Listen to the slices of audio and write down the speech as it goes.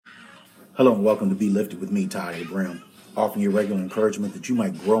Hello and welcome to Be Lifted with me, Todd A. Brown, offering you regular encouragement that you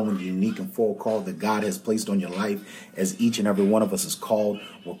might grow in the unique and full call that God has placed on your life. As each and every one of us is called,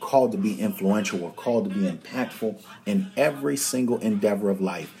 we're called to be influential, we're called to be impactful in every single endeavor of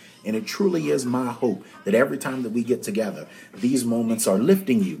life. And it truly is my hope that every time that we get together, these moments are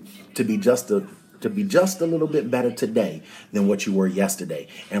lifting you to be just a little bit better today than what you were yesterday,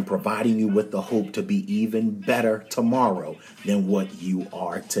 and providing you with the hope to be even better tomorrow than what you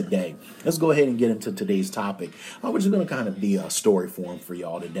are today. Let's go ahead and get into today's topic. We're just going to kind of be a story form for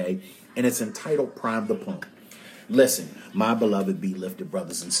y'all today, and it's entitled Prime the Pump. Listen, my beloved Be Lifted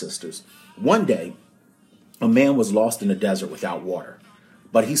brothers and sisters, one day a man was lost in the desert without water,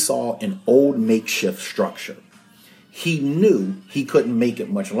 but he saw an old makeshift structure. He knew he couldn't make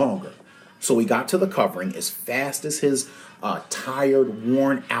it much longer. So he got to the covering as fast as his tired,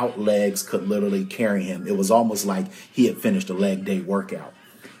 worn out legs could literally carry him. It was almost like he had finished a leg day workout.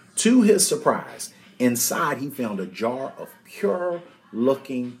 To his surprise, inside he found a jar of pure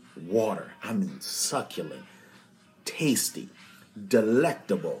looking water. I mean, succulent, tasty,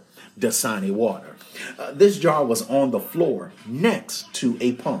 delectable Dasani water. This jar was on the floor next to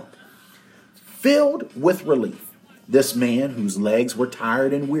a pump. Filled with relief, this man, whose legs were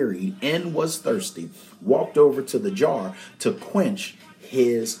tired and wearied and was thirsty, walked over to the jar to quench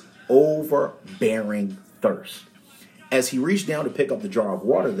his overbearing thirst. As he reached down to pick up the jar of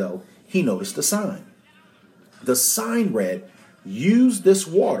water, though, he noticed a sign. The sign read, "Use this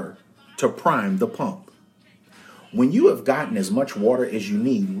water to prime the pump. When you have gotten as much water as you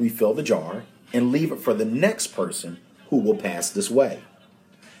need, refill the jar and leave it for the next person who will pass this way."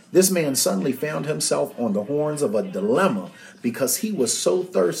 This man suddenly found himself on the horns of a dilemma because he was so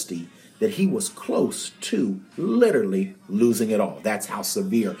thirsty that he was close to literally losing it all. That's how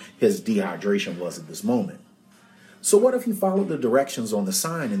severe his dehydration was at this moment. So what if he followed the directions on the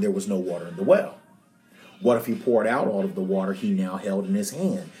sign and there was no water in the well? What if he poured out all of the water he now held in his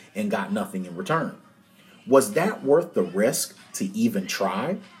hand and got nothing in return? Was that worth the risk to even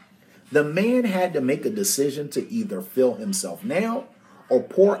try? The man had to make a decision to either fill himself now or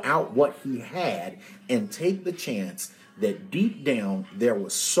pour out what he had and take the chance that deep down there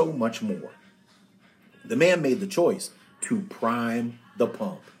was so much more. The man made the choice to prime the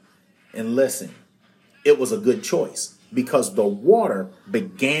pump. And listen, it was a good choice because the water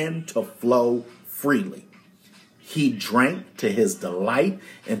began to flow freely. He drank to his delight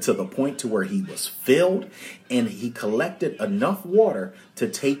and to the point to where he was filled, and he collected enough water to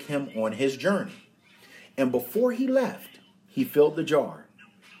take him on his journey. And before he left, he filled the jar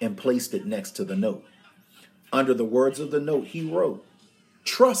and placed it next to the note. Under the words of the note, he wrote,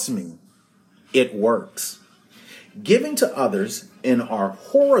 "Trust me, it works." Giving to others in our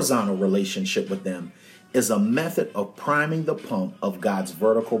horizontal relationship with them is a method of priming the pump of God's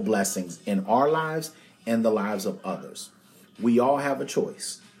vertical blessings in our lives and the lives of others. We all have a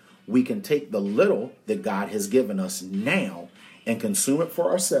choice. We can take the little that God has given us now and consume it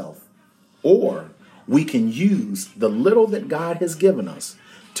for ourselves, or we can use the little that God has given us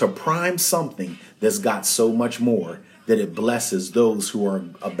to prime something that's got so much more that it blesses those who are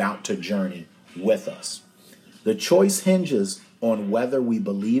about to journey with us. The choice hinges on whether we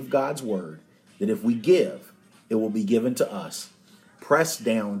believe God's word, that if we give, it will be given to us, pressed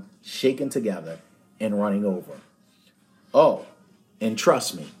down, shaken together, and running over. Oh, and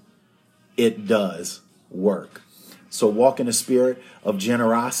trust me, it does work. So walk in a spirit of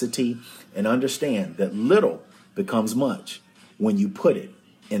generosity and understand that little becomes much when you put it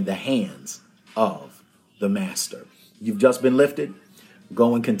in the hands of the master. You've just been lifted.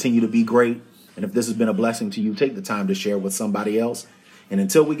 Go and continue to be great. And if this has been a blessing to you, take the time to share with somebody else. And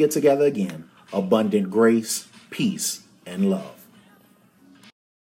until we get together again, abundant grace, peace, and love.